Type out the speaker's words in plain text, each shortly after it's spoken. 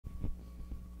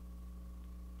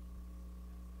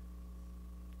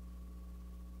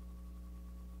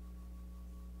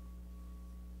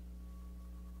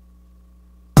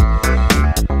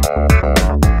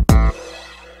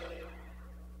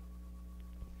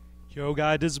Yo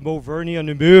guys, this is Vernie on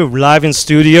the move, live in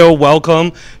studio.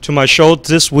 Welcome to my show.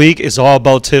 This week is all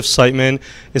about TIFF excitement.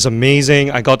 It's amazing.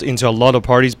 I got into a lot of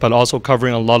parties, but also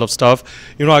covering a lot of stuff.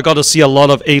 You know, I got to see a lot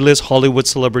of A-list Hollywood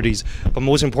celebrities. But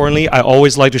most importantly, I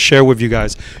always like to share with you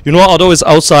guys. You know what? Although it's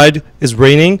outside, it's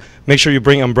raining, make sure you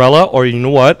bring umbrella, or you know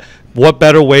what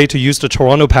better way to use the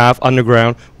Toronto Path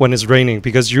underground when it's raining,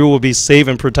 because you will be safe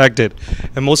and protected.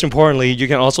 And most importantly, you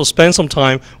can also spend some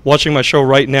time watching my show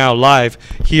right now live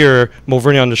here,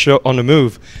 Vernie on the show on the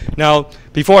move. Now,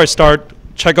 before I start,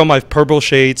 check out my purple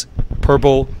shades,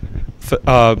 purple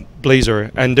blazer,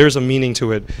 and there's a meaning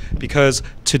to it, because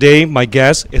today my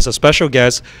guest is a special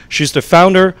guest. She's the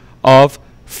founder of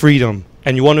Freedom,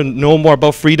 and you want to know more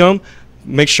about Freedom?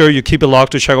 Make sure you keep it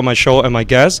locked to check out my show and my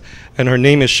guest. And her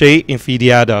name is Shay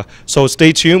Infidiada. So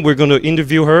stay tuned. We're going to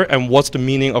interview her and what's the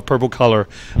meaning of purple color.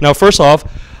 Now, first off,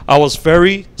 I was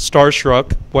very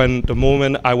starstruck when the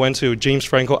moment I went to James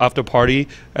Franco after party,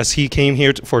 as he came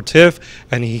here for TIFF,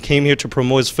 and he came here to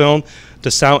promote his film, The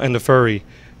Sound and the Fury.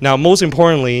 Now, most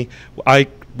importantly, I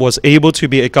was able to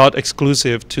be a God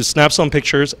exclusive to snap some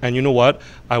pictures, and you know what?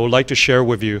 I would like to share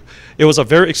with you. It was a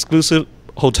very exclusive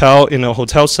hotel in a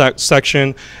hotel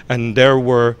section, and there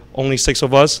were only 6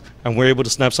 of us, and we were able to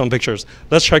snap some pictures.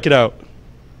 Let's check it out.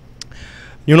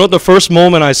 You know, the first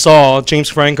moment I saw James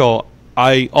Franco,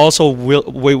 I also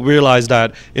realized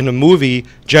that in the movie,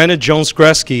 Janet Jones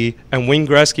Gretzky and Wayne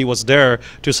Gretzky was there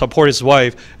to support his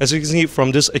wife. As you can see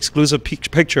from this exclusive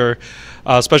picture,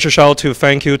 special shout out to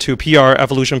Franco, to PR,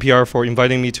 Evolution PR, for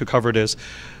inviting me to cover this.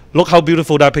 Look how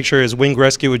beautiful that picture is, Wayne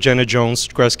Gretzky with Janet Jones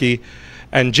Gretzky.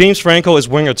 And James Franco is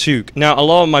wearing a toque. Now, a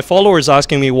lot of my followers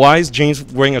asking me, why is James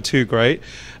wearing a toque, right?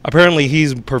 Apparently,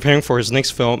 he's preparing for his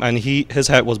next film, and his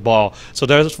head was bald. So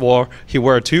therefore, he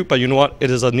wore a toque, but you know what?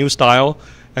 It is a new style,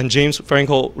 and James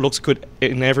Franco looks good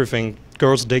in everything.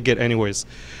 Girls dig it anyways.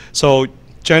 So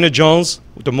Janet Jones,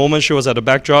 the moment she was at the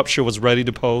backdrop, she was ready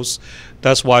to pose.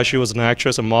 That's why she was an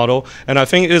actress and model. And I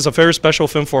think it is a very special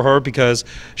film for her, because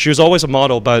she was always a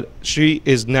model, but she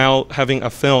is now having a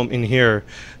film in here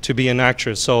to be an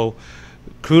actress. So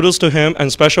kudos to him.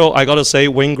 And special, I got to say,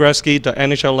 Wayne Gretzky, the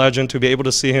NHL legend, to be able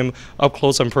to see him up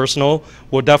close and personal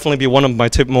will definitely be one of my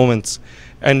tip moments.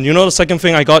 And you know, the second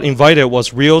thing I got invited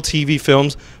was Real TV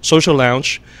Films Social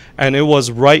Lounge, and it was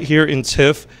right here in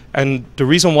TIFF. And the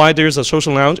reason why there's a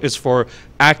social lounge is for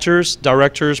actors,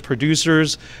 directors,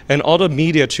 producers, and all the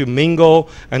media to mingle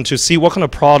and to see what kind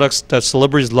of products that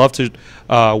celebrities love to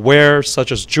wear,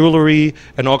 such as jewelry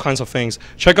and all kinds of things.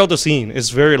 Check out the scene. It's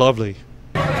very lovely.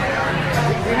 We're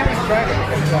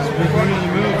going to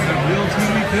move to Real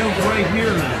TV Films right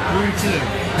here, here in TIFF.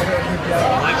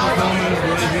 Microphone is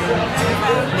right here.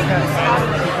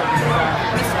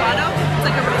 It's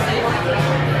like a rosé.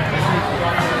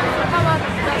 How about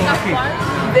that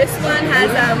one? This one has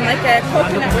like a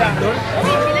coconut wrapper.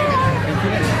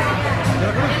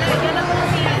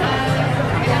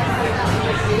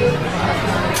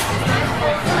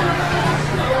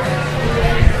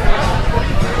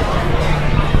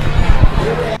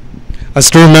 I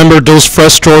still remember those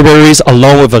fresh strawberries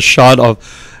along with a shot of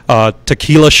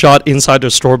tequila shot inside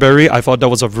the strawberry. I thought that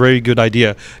was a very good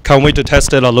idea. Can't wait to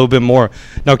test it a little bit more.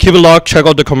 Now keep it locked, check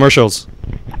out the commercials.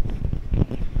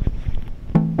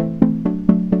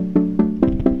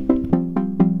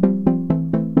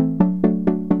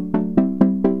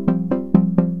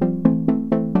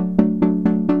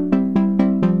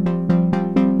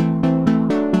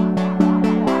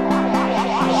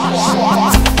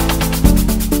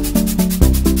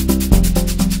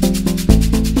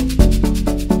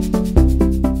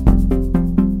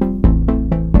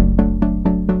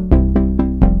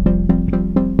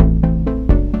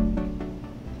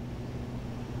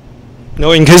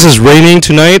 No, in case it's raining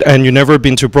tonight and you've never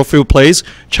been to Brookfield Place,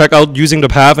 check out Using the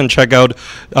Path and check out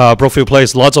Brookfield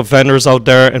Place. Lots of vendors out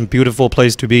there and beautiful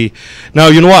place to be. Now,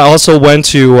 you know what? I also went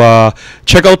to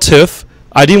check out TIFF.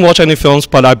 I didn't watch any films,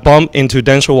 but I bumped into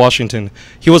Denzel Washington.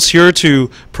 He was here to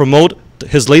promote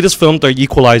his latest film, The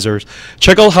Equalizers.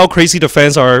 Check out how crazy the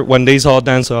fans are when they saw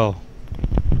Denzel.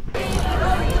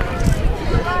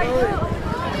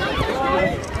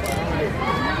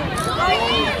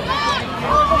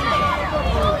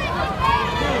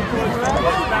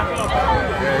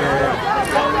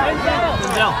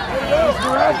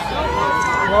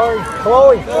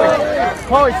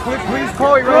 Chloe, please,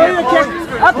 Chloe, right here.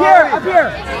 Up here.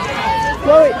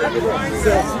 Chloe.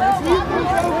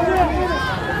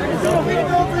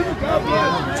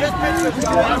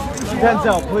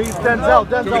 Denzel, please, Denzel.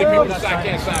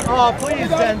 Oh, please,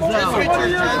 Denzel.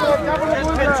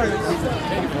 Just pictures.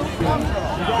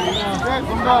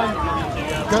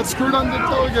 Got screwed on the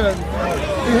toe again.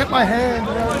 He hit my hand.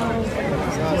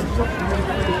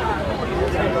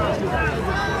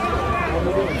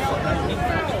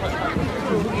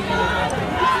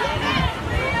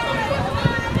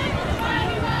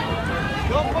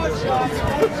 Don't push, guys.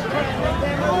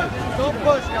 Don't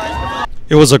push, guys.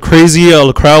 It was a crazy,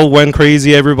 the crowd went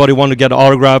crazy. Everybody wanted to get an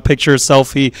autograph, picture,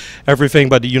 selfie, everything.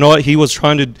 But you know what? He was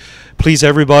trying to please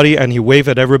everybody, and he waved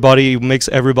at everybody. He makes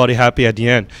everybody happy at the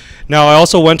end. Now, I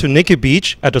also went to Nikki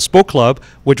Beach at the Spoke Club,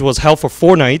 which was held for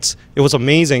 4 nights. It was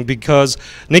amazing because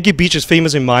Nikki Beach is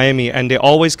famous in Miami, and they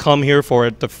always come here for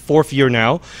it, the 4th year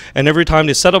now. And every time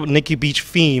they set up a Nikki Beach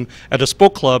theme at the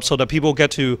Spoke Club so that people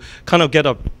get to kind of get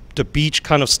the beach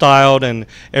kind of styled and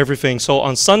everything. So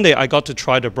on Sunday, I got to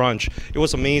try the brunch. It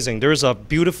was amazing. There's a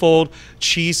beautiful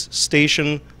cheese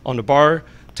station on the bar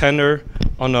tender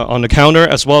on the counter,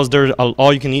 as well as there's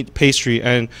all you can eat pastry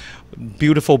and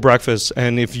beautiful breakfast.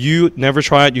 And if you never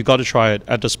try it, you got to try it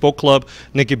at the Spoke Club,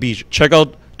 Nikki Beach. Check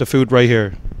out the food right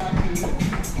here.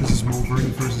 This is Mulberry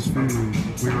versus food.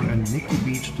 We're at Nikki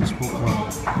Beach, the Spoke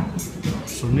Club.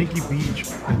 So Nikki Beach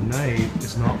at night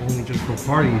is not only just for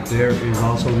party, there is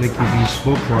also Nikki Beach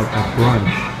Spoke Club at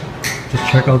brunch.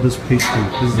 Just check out this pastry,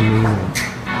 this is amazing.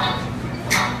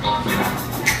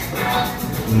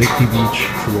 Nikki Beach,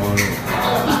 Toronto.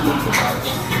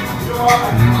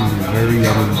 Very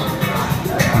yummy.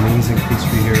 Amazing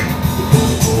pastry here.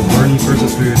 Bernie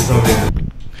versus food is over here.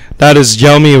 That is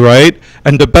yummy, right?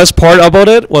 And the best part about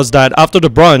it was that after the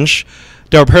brunch,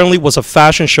 there apparently was a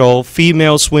fashion show,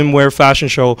 female swimwear fashion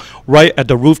show, right at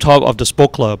the rooftop of the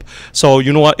Spoke Club. So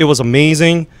you know what? It was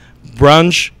amazing.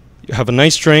 Brunch, you have a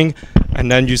nice drink,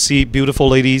 and then you see beautiful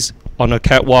ladies on a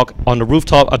catwalk on the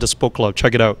rooftop at the Spoke Club.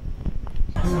 Check it out.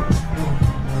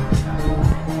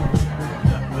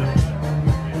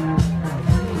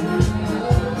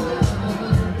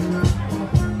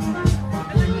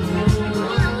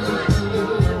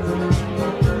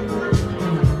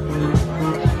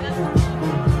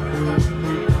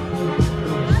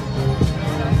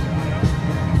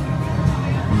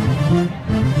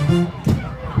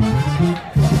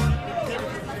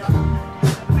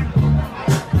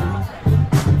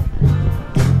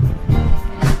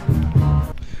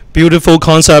 Beautiful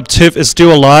concept. TIFF is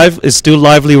still alive. It's still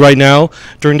lively right now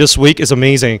during this week. It's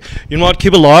amazing. You know what?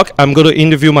 Keep it locked. I'm going to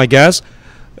interview my guest,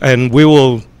 and we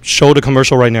will show the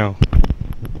commercial right now.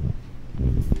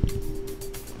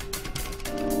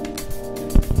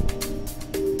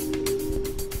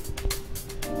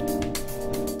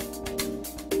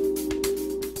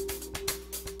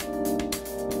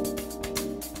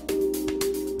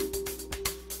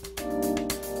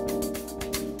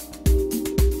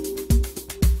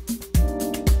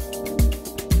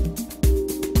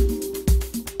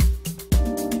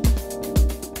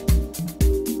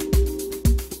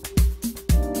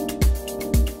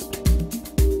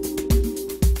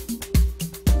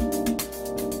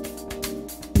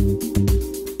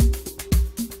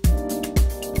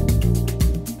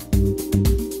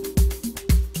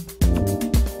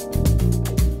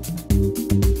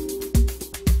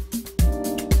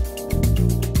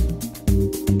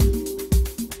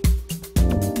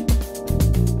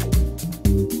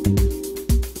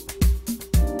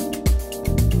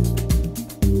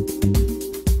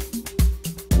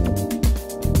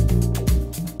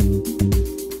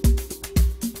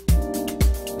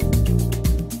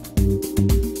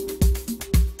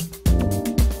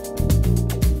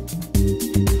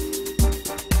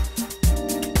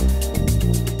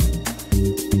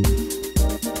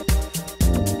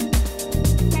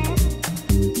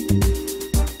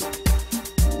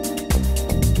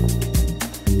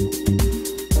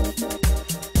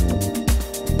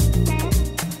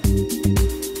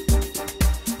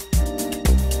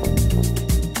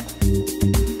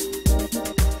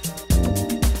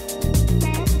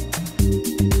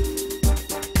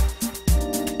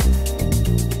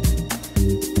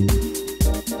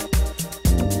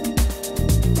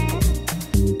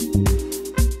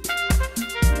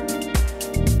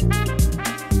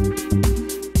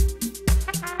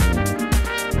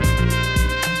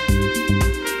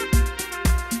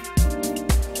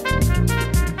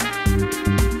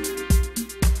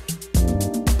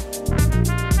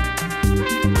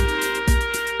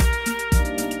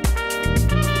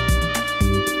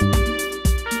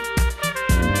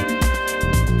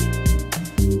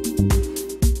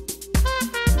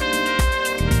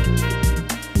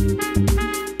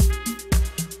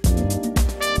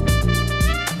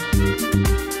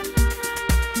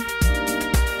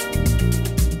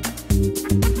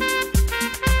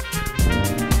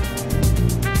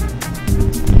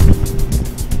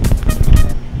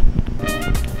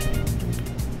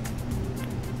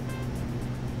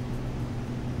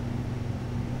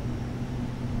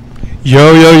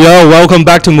 Yo, yo, yo, welcome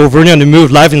back to Movernia on the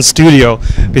Move live in studio.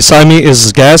 Beside me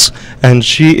is Gas, and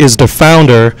she is the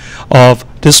founder of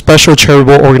this special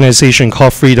charitable organization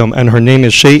called Freedom, and her name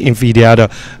is Shay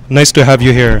Invidiata. Nice to have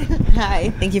you here. Hi,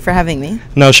 thank you for having me.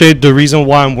 Now, Shay, the reason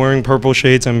why I'm wearing purple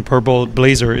shades and purple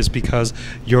blazer is because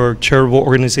your charitable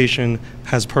organization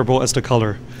has purple as the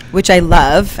color. Which I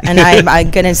love, and I'm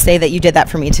going to say that you did that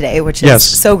for me today, which is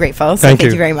so grateful. So thank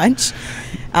you very much.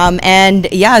 And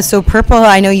yeah, so purple,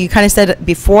 I know you kind of said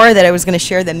before that I was going to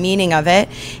share the meaning of it.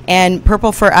 And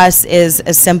purple for us is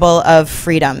a symbol of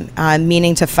freedom,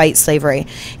 meaning to fight slavery.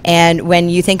 And when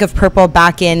you think of purple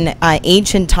back in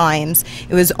ancient times,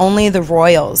 it was only the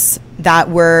royals that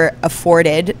were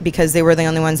afforded, because they were the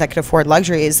only ones that could afford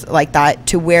luxuries like that,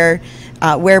 to wear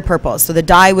purple. So the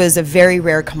dye was a very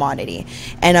rare commodity.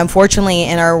 And unfortunately,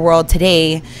 in our world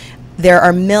today, there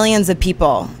are millions of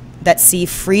people that see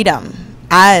freedom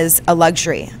as a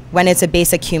luxury when it's a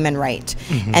basic human right.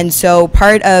 And so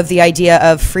part of the idea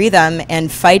of freedom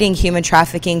and fighting human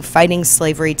trafficking, fighting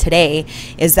slavery today,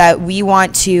 is that we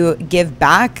want to give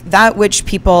back that which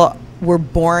people were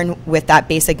born with, that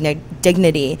basic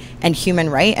dignity and human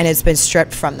right, and it's been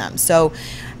stripped from them. So,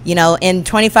 you know, in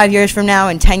 25 years from now,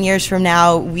 in 10 years from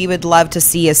now, we would love to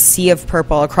see a sea of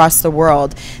purple across the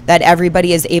world, that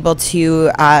everybody is able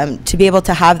to be able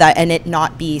to have that and it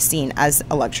not be seen as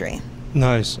a luxury.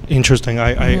 Nice, interesting.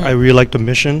 I really like the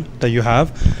mission that you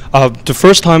have. The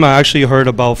first time I actually heard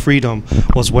about freedom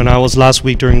was when I was last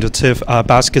week during the TIFF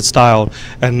basket style,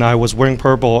 and I was wearing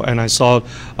purple, and I saw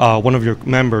one of your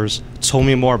members told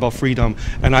me more about freedom,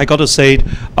 and I got to say,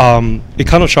 it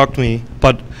kind of shocked me,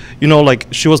 but you know, like,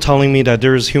 she was telling me that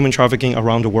there is human trafficking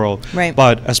around the world, right?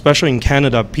 But especially in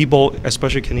Canada, people,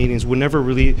 especially Canadians, would never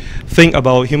really think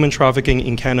about human trafficking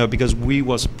in Canada, because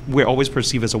we're always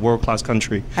perceived as a world-class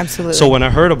country. Absolutely. So when I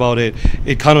heard about it,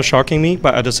 it kind of shocking me,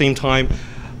 but at the same time,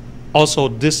 also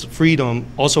this freedom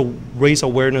also raised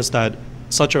awareness that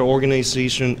such an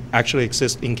organization actually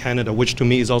exists in Canada, which to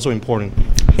me is also important.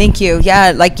 Thank you.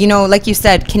 Yeah, like, you know, like you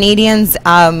said, Canadians,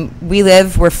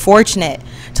 we're fortunate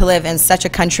to live in such a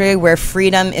country where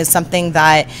freedom is something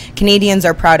that Canadians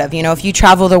are proud of. You know, if you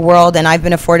travel the world, and I've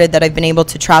been afforded that I've been able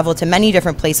to travel to many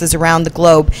different places around the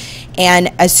globe, and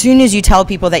as soon as you tell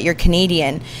people that you're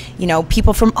Canadian, you know,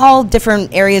 people from all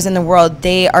different areas in the world,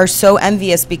 they are so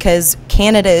envious, because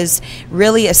Canada is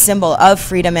really a symbol of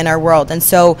freedom in our world. And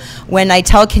so when I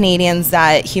tell Canadians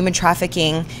that human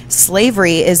trafficking,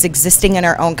 slavery is existing in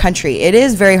our own country, it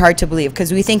is very hard to believe,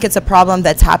 because we think it's a problem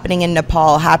that's happening in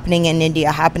Nepal, happening in India,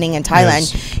 happening in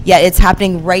Thailand, yet it's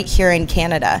happening right here in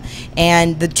Canada.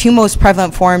 And the two most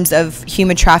prevalent forms of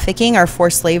human trafficking are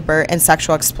forced labor and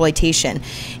sexual exploitation.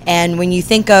 And when you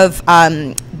think of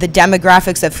the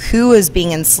demographics of who is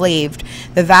being enslaved,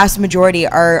 the vast majority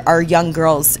are young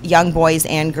girls, young boys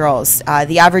and girls.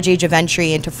 The average age of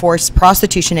entry into forced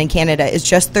prostitution in Canada is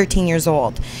just 13 years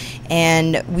old.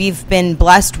 And we've been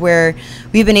blessed where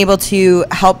we've been able to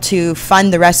help to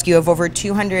fund the rescue of over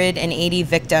 280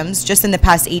 victims just in the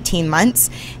past 18 months,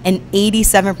 and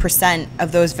 87%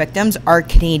 of those victims are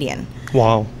Canadian.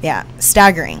 Wow. Yeah,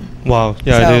 staggering. Wow,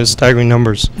 yeah, So, it is staggering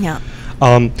numbers. Yeah.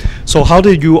 So how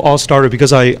did you all start it?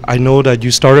 Because I know that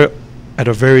you started at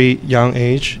a very young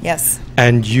age. Yes.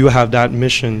 And you have that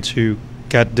mission to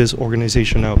get this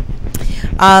organization out.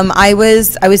 I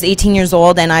was 18 years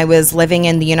old, and I was living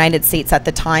in the United States at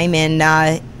the time,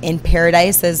 in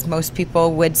paradise, as most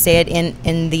people would say it,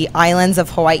 in the islands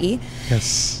of Hawaii.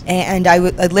 Yes. And I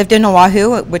lived in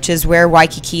Oahu, which is where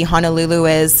Waikiki, Honolulu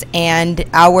is, and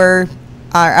our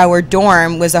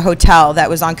dorm was a hotel that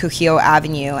was on Kuhio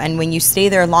Avenue. And when you stay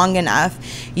there long enough,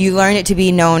 you learn it to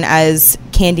be known as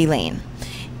Candy Lane.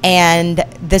 And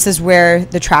this is where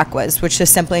the track was, which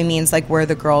just simply means like where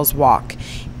the girls walk.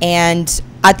 And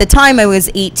at the time I was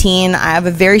 18, I have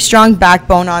a very strong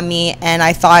backbone on me, and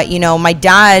I thought, you know, my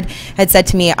dad had said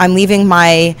to me, I'm leaving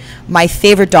my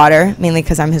favorite daughter, mainly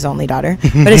because I'm his only daughter,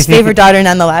 but his favorite daughter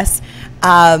nonetheless,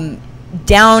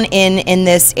 down in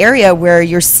this area where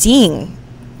you're seeing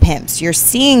pimps, you're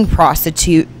seeing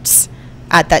prostitutes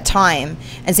at that time,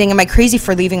 and saying, am I crazy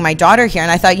for leaving my daughter here?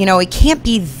 And I thought, you know, it can't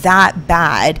be that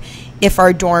bad if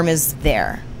our dorm is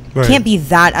there. Right. It can't be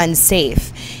that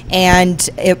unsafe. And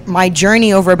my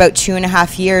journey over about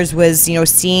 2.5 years was, you know,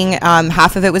 seeing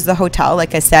half of it was the hotel,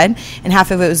 like I said, and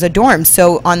half of it was a dorm.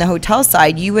 So on the hotel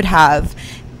side, you would have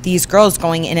these girls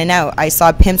going in and out. I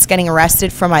saw pimps getting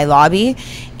arrested from my lobby,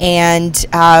 and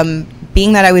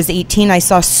being that I was 18, I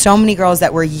saw so many girls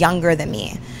that were younger than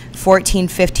me, 14,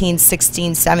 15,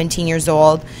 16, 17 years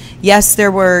old. Yes,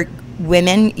 there were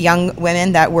women, young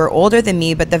women that were older than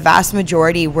me, but the vast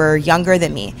majority were younger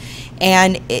than me.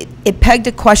 And it pegged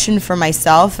a question for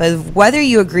myself of whether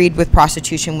you agreed with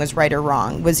prostitution was right or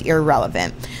wrong was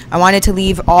irrelevant. I wanted to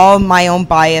leave all my own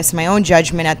bias, my own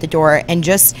judgment at the door, and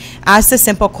just ask the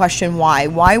simple question, why?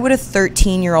 Why would a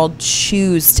 13-year-old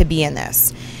choose to be in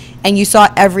this? And you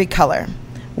saw every color.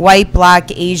 White,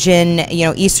 black, Asian,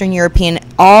 Eastern European,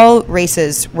 all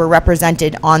races were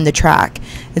represented on the track.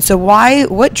 And so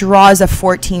what draws a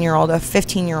 14-year-old, a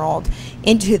 15-year-old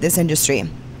into this industry?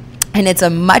 And it's a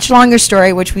much longer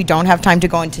story, which we don't have time to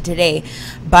go into today.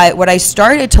 But what I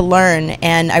started to learn,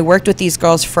 and I worked with these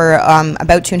girls for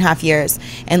about 2.5 years,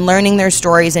 and learning their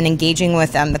stories and engaging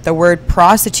with them, that the word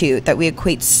prostitute, that we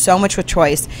equate so much with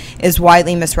choice, is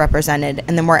widely misrepresented.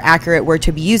 And the more accurate word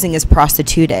to be using is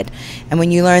prostituted. And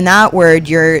when you learn that word,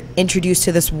 you're introduced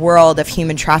to this world of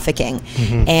human trafficking.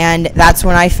 And that's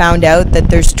when I found out that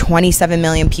there's 27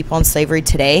 million people in slavery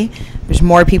today. There's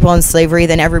more people in slavery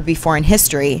than ever before in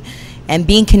history. And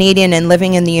being Canadian and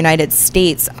living in the United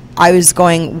States, I was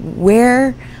going,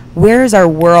 where is our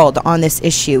world on this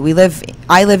issue?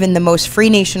 I live in the most free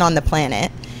nation on the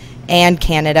planet, and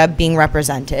Canada being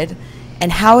represented.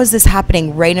 And how is this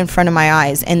happening right in front of my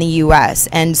eyes in the US?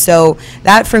 And so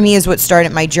that for me is what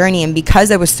started my journey. And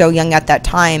because I was so young at that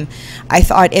time, I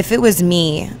thought if it was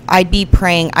me, I'd be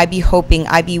praying, I'd be hoping,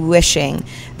 I'd be wishing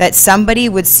that somebody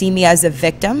would see me as a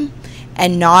victim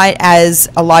and not as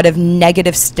a lot of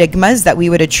negative stigmas that we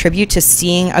would attribute to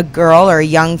seeing a girl or a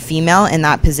young female in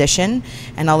that position.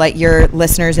 And I'll let your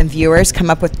listeners and viewers come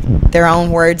up with their own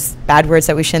words, bad words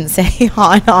that we shouldn't say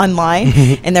online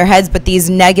in their heads, but these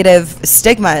negative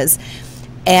stigmas,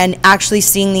 and actually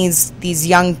seeing these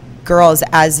young girls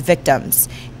as victims.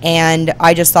 And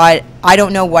I just thought, I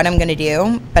don't know what I'm going to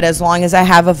do, but as long as I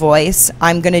have a voice,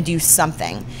 I'm going to do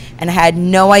something. And I had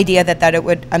no idea that it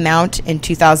would amount in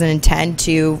 2010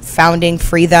 to founding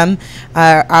Freedom,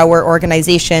 our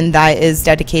organization that is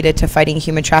dedicated to fighting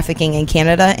human trafficking in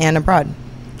Canada and abroad.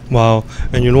 Wow.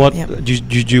 And you know what? Yep.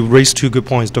 You raised two good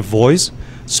points. The voice,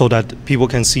 so that people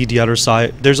can see the other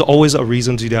side. There's always a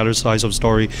reason to the other side of the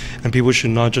story, and people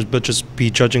should not just be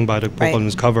judging by the book on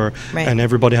its cover. Right. And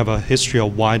everybody have a history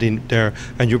of why they're there,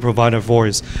 and you provide a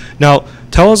voice. Now,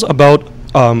 tell us about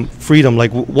Freedom.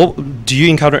 Like, what do you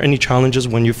encounter any challenges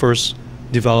when you first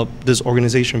developed this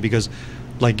organization? Because,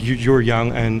 like, you're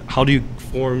young, and how do you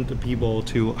form the people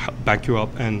to back you up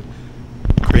and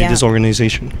create this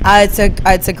organization?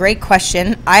 It's a great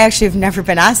question. I actually have never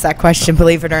been asked that question,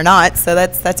 believe it or not. So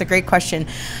that's a great question.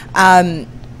 And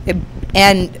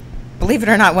believe it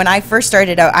or not, when I first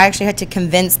started out, I actually had to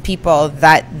convince people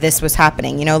that this was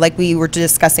happening. Like we were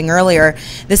discussing earlier,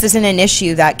 this isn't an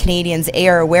issue that Canadians A,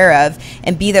 are aware of,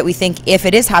 and B, that we think if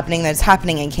it is happening, that it's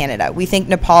happening in Canada. We think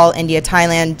Nepal, India,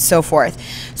 Thailand, so forth.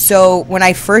 So when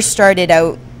I first started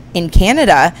out in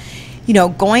Canada,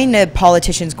 going to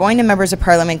politicians, going to members of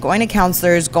parliament, going to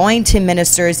councillors, going to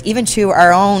ministers, even to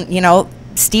our own,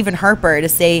 Stephen Harper, to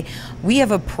say, we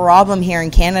have a problem here in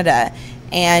Canada.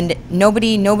 And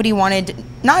nobody wanted,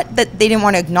 not that they didn't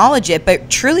want to acknowledge it, but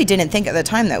truly didn't think at the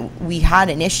time that we had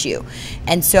an issue.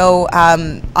 And so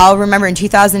I'll remember in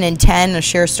 2010, I'll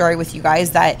share a story with you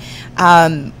guys that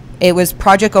it was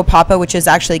Project Opapa, which is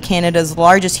actually Canada's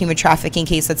largest human trafficking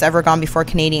case that's ever gone before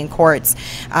Canadian courts.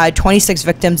 26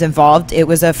 victims involved. It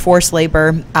was a forced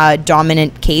labor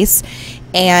dominant case.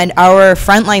 And our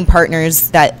frontline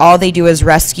partners, that all they do is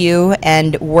rescue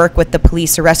and work with the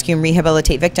police to rescue and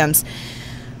rehabilitate victims,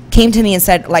 came to me and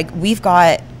said, like, we've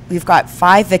got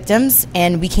 5 victims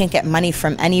and we can't get money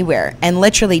from anywhere. And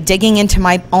literally digging into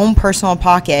my own personal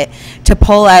pocket to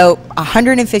pull out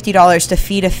 $150 to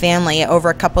feed a family over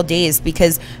a couple days,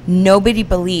 because nobody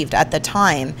believed at the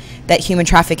time that human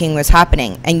trafficking was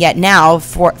happening. And yet now,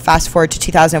 fast forward to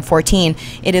 2014,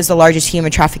 it is the largest human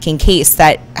trafficking case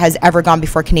that has ever gone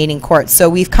before Canadian courts. So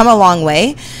we've come a long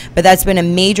way, but that's been a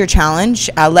major challenge.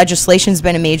 Legislation's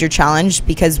been a major challenge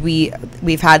because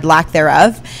we've had lack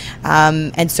thereof.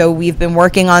 And so we've been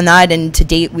working on that, and to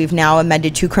date we've now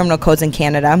amended 2 criminal codes in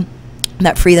Canada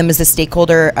that Freedom is a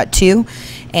stakeholder to,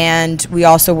 and we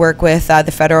also work with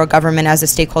the federal government as a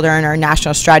stakeholder in our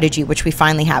national strategy, which we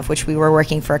finally have, which we were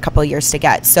working for a couple of years to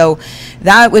get. So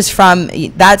that was, from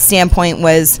that standpoint,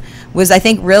 was I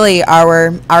think really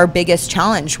our biggest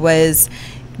challenge was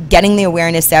getting the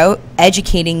awareness out,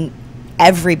 educating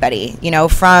everybody,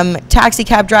 from taxi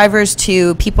cab drivers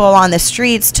to people on the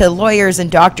streets to lawyers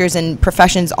and doctors and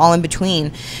professions all in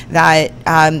between, that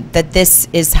this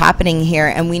is happening here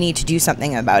and we need to do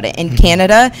something about it. In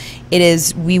Canada,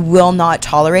 we will not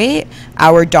tolerate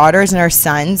our daughters and our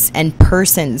sons and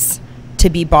persons to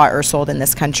be bought or sold in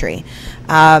this country.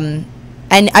 And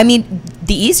I mean,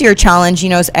 the easier challenge, you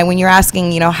know, and when you're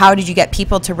asking, you know, how did you get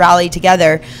people to rally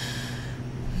together?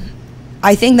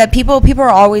 I think that people are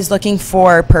always looking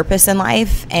for purpose in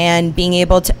life and being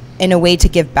able to, in a way, to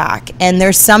give back. And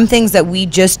there's some things that we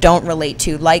just don't relate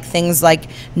to, like things like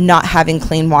not having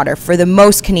clean water. For the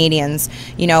most Canadians,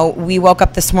 you know, we woke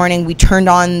up this morning, we turned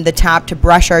on the tap to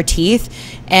brush our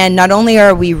teeth, and not only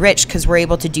are we rich because we're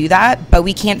able to do that, but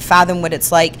we can't fathom what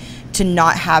it's like to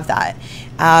not have that.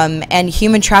 And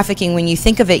human trafficking, when you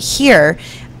think of it here,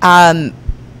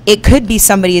 it could be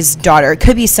somebody's daughter, it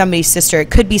could be somebody's sister,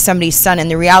 it could be somebody's son, and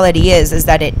the reality is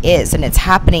that it is, and it's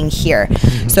happening here.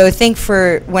 So I think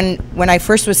for when I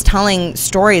first was telling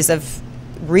stories of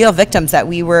real victims that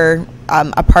we were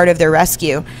a part of their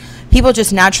rescue, people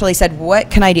just naturally said, what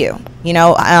can I do? You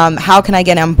know, how can I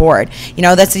get on board? You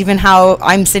know, that's even how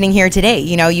I'm sitting here today.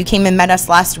 You know, you came and met us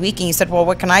last week and you said, well,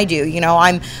 what can I do? You know,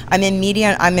 I'm in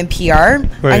media, I'm in PR. Right.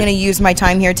 I'm going to use my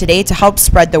time here today to help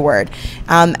spread the word.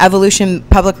 Evolution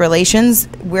Public Relations,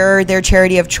 we're their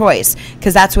charity of choice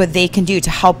because that's what they can do to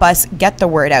help us get the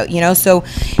word out, you know? So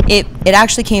it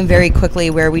actually came very quickly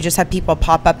where we just had people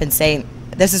pop up and say,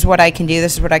 this is what I can do,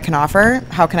 this is what I can offer,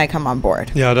 how can I come on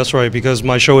board? Yeah, that's right, because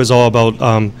my show is all about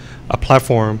a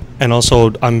platform, and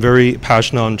also I'm very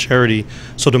passionate on charity.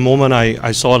 So the moment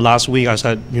I saw it last week, I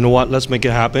said, you know what, let's make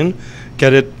it happen.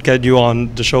 Get you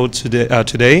on the show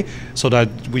today so that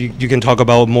you can talk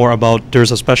about more about,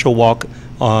 there's a special walk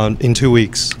in 2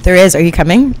 weeks. There is. Are you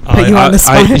coming? Put you on the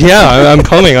spot. Yeah, I'm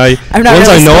coming. I'm not once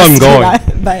really I know I'm going.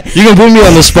 That, but you can put me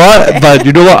on the spot, but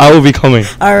you know what? I will be coming.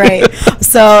 All right.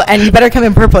 So, and you better come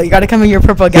in purple. You got to come in your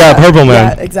purple getup. Yeah, purple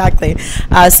man. Yeah, exactly.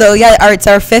 So yeah, it's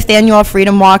our 5th annual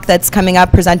Freedom Walk that's coming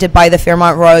up, presented by the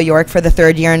Fairmont Royal York for the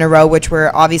 3rd year in a row, which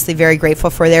we're obviously very grateful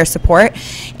for their support.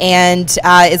 And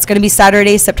it's going to be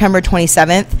Saturday, September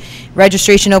 27th.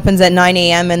 Registration opens at 9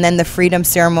 a.m. and then the Freedom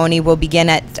Ceremony will begin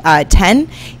at 10.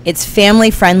 It's family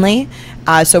friendly.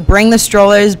 So bring the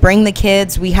strollers, bring the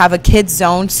kids. We have a kids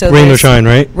zone. So rain or shine,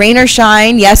 right? Rain or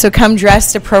shine, yeah. So come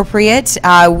dressed appropriate.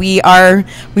 We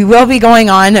will be going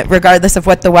on regardless of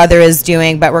what the weather is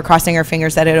doing, but we're crossing our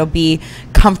fingers that it'll be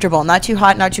comfortable, not too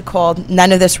hot, not too cold.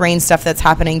 None of this rain stuff that's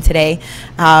happening today.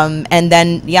 And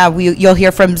then you'll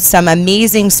hear from some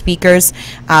amazing speakers.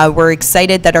 We're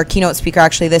excited that our keynote speaker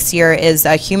actually this year is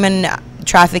a human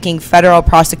trafficking federal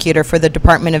prosecutor for the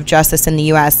Department of Justice in the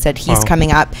U.S. that he's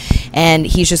coming up, and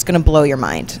he's just going to blow your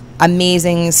mind.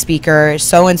 Amazing speaker,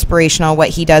 so inspirational what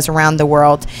he does around the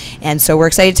world, and so we're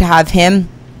excited to have him.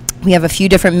 We have a few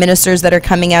different ministers that are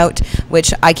coming out,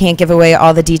 which I can't give away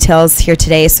all the details here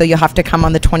today, so you'll have to come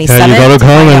on the 27th. Yeah, you gotta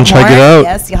come and check it out.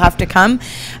 Yes, you'll have to come.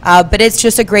 But it's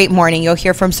just a great morning. You'll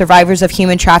hear from survivors of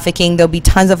human trafficking. There'll be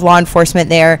tons of law enforcement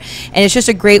there, and it's just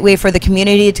a great way for the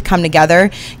community to come together.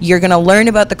 You're going to learn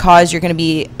about the cause. You're going to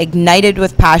be ignited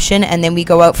with passion, and then we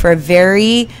go out for a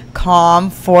very calm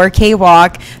 4K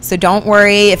walk. So don't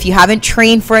worry. If you haven't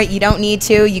trained for it, you don't need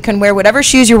to. You can wear whatever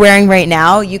shoes you're wearing right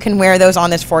now. You can wear those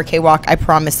on this 4K walk, I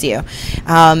promise you.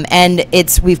 And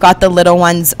we've got the little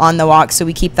ones on the walk, so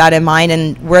we keep that in mind,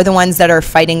 and we're the ones that are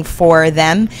fighting for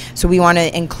them, so we want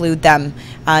to include them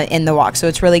in the walk. So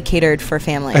it's really catered for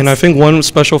families. And I think one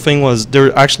special thing was there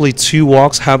are actually 2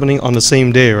 walks happening on the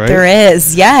same day, right? There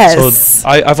is, yes. So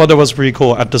I thought that was pretty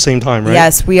cool at the same time, right?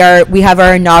 Yes, we have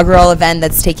our inaugural event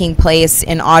that's taking place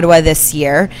in Ottawa this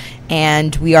year,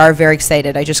 and we are very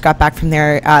excited. I just got back from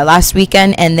there last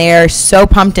weekend, and they're so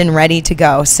pumped and ready to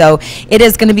go. So it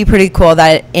is going to be pretty cool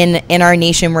that in our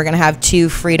nation we're going to have 2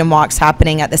 freedom walks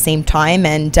happening at the same time,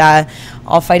 and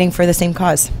all fighting for the same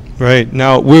cause. Right.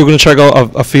 Now we're going to check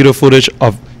out a video footage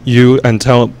of you and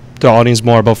tell the audience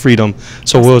more about freedom.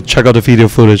 So we'll check out the video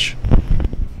footage.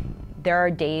 There are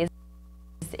days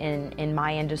in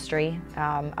my industry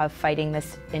of fighting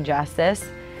this injustice,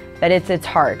 but it's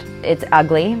hard. It's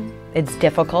ugly. It's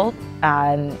difficult.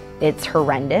 It's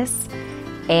horrendous.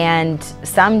 And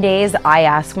some days I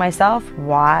ask myself,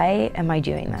 why am I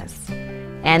doing this?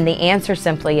 And the answer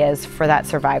simply is for that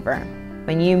survivor.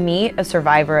 When you meet a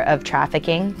survivor of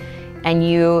trafficking and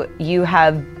you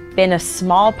have been a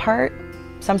small part,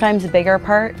 sometimes a bigger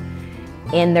part,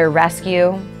 in their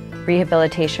rescue,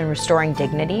 rehabilitation, restoring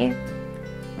dignity,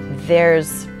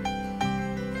 there's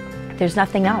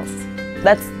nothing else.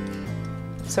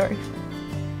 Sorry.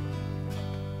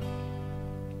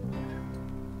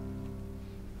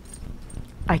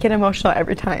 I get emotional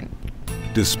every time.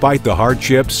 Despite the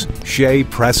hardships, Shay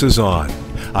presses on.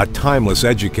 A timeless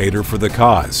educator for the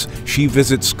cause, she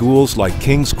visits schools like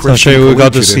King's Christian. So Shay, we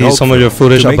got to see some of your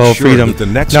footage about freedom.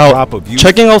 Now,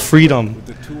 checking out freedom,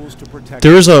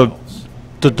 there is a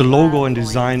the logo and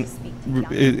design,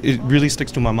 it really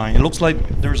sticks to my mind. It looks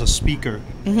like there's a speaker,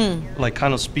 like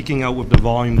kind of speaking out with the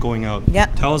volume going out. Yeah.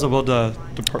 Tell us about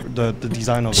the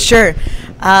design of it. Sure.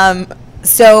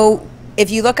 So if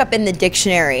you look up in the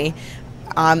dictionary,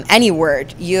 any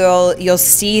word, you'll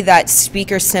see that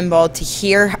speaker symbol to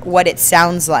hear what it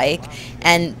sounds like,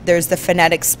 and there's the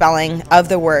phonetic spelling of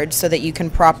the word so that you can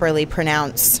properly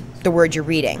pronounce the word you're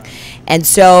reading. And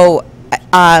so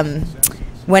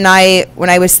when I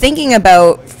was thinking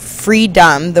about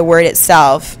freedom, the word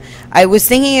itself, I was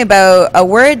thinking about a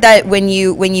word that when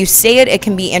you say it, it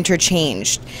can be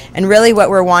interchanged. And really what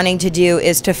we're wanting to do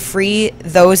is to free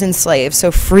those enslaved,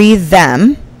 so free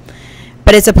them,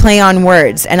 but it's a play on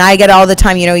words. And I get all the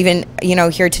time, even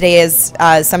here today as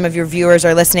some of your viewers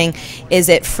are listening, is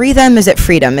it free them, is it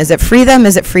freedom? Is it free them,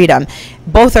 is it freedom?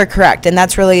 Both are correct, and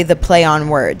that's really the play on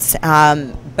words.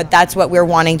 But that's what we're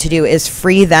wanting to do, is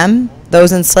free them,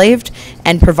 those enslaved,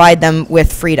 and provide them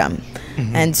with freedom.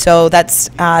 And so that's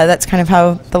kind of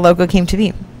how the logo came to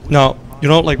be. Now,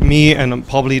 like me and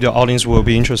probably the audience will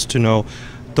be interested to know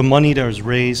the money that is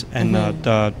raised and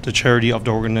the charity of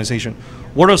the organization.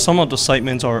 What are some of the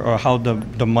segments or how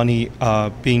the money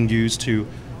being used to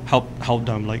help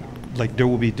them? Like there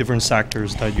will be different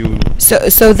sectors that you...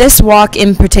 So this walk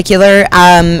in particular,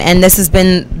 and this has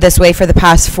been this way for the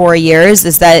past 4 years,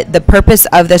 is that the purpose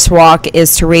of this walk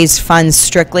is to raise funds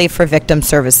strictly for victim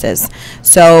services.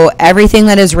 So everything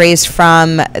that is raised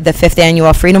from the 5th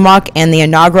annual Freedom Walk and the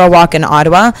inaugural walk in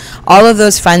Ottawa, all of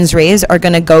those funds raised are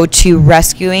going to go to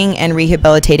rescuing and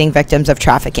rehabilitating victims of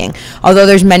trafficking. Although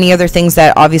there's many other things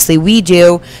that obviously we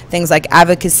do, things like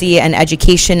advocacy and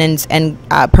education and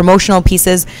promotional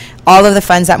pieces, all of the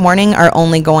funds that morning are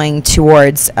only going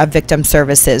towards victim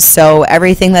services. So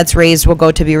everything that's raised will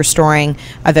go to be restoring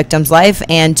a victim's life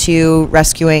and to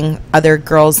rescuing other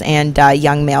girls and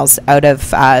young males out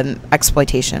of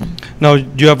exploitation. Now,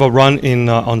 you have a run in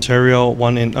Ontario,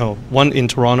 one in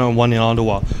Toronto, and one in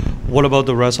Ottawa. What about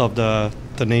the rest of the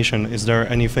nation? Is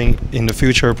there anything in the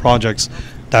future projects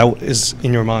that is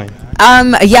in your mind?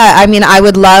 Yeah, I mean, I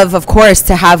would love, of course,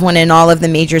 to have one in all of the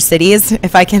major cities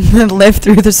if I can live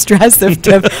through the stress of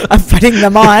putting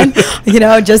them on,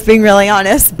 just being really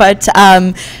honest. But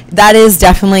that is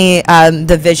definitely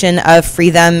the vision of Free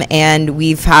Them, and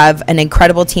we've have an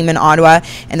incredible team in Ottawa,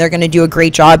 and they're going to do a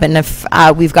great job. And if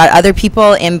we've got other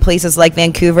people in places like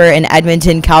Vancouver and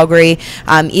Edmonton, Calgary,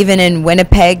 even in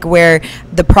Winnipeg, where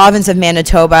the province of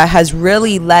Manitoba has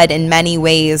really led in many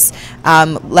ways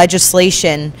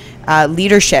legislation,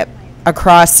 leadership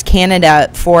across Canada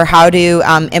for how to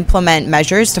implement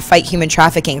measures to fight human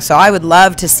trafficking. So I would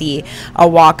love to see a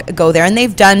walk go there. And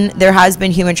there has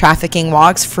been human trafficking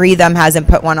walks. Free Them hasn't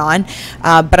put one on.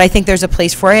 But I think there's a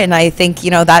place for it. And I think,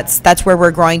 that's where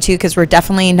we're growing to, because we're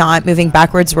definitely not moving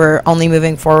backwards. We're only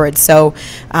moving forward. So,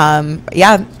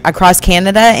 yeah, across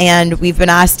Canada. And we've been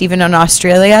asked even in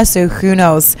Australia. So who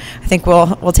knows? I think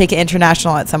we'll take it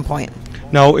international at some point.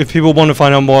 Now, if people want to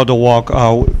find out more about the walk,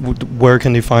 where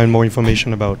can they find more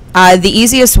information about? The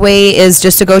easiest way is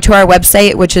just to go to our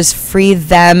website, which is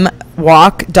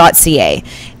freethemwalk.ca.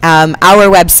 Our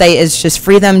website is just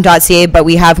freethem.ca, but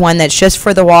we have one that's just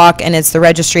for the walk, and it's the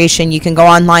registration. You can go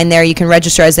online there. You can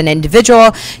register as an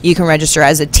individual. You can register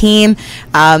as a team.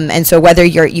 And so whether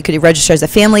you could register as a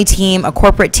family team, a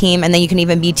corporate team, and then you can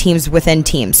even be teams within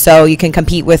teams. So you can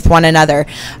compete with one another.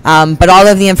 But all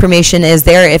of the information is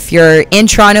there. If you're in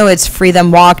Toronto, it's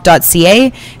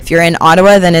freethemwalk.ca. If you're in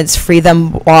Ottawa, then it's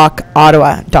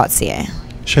freethemwalkottawa.ca.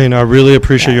 Shane, I really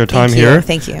appreciate your time here.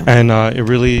 Thank you. And it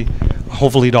really,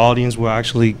 hopefully the audience will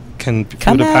actually can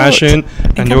feel the out passion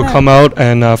and they'll come out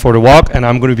and for the walk, and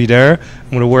I'm going to be there. I'm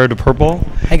going to wear the purple.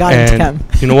 I got it to come.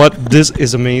 You know what? This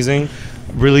is amazing.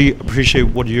 Really appreciate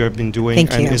what you have been doing.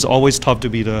 Thank and you. It's always tough to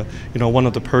be the, one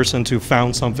of the person to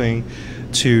found something,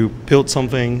 to build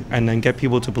something, and then get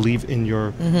people to believe in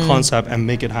your concept and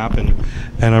make it happen.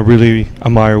 And I really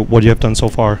admire what you have done so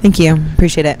far. Thank you.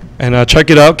 Appreciate it. And check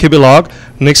it out. Keep it locked.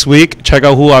 Next week, check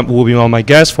out who will be on my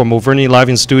guest for Mulverney Live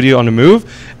in Studio on the Move.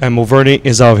 And Mulverney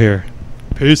is out here.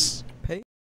 Peace.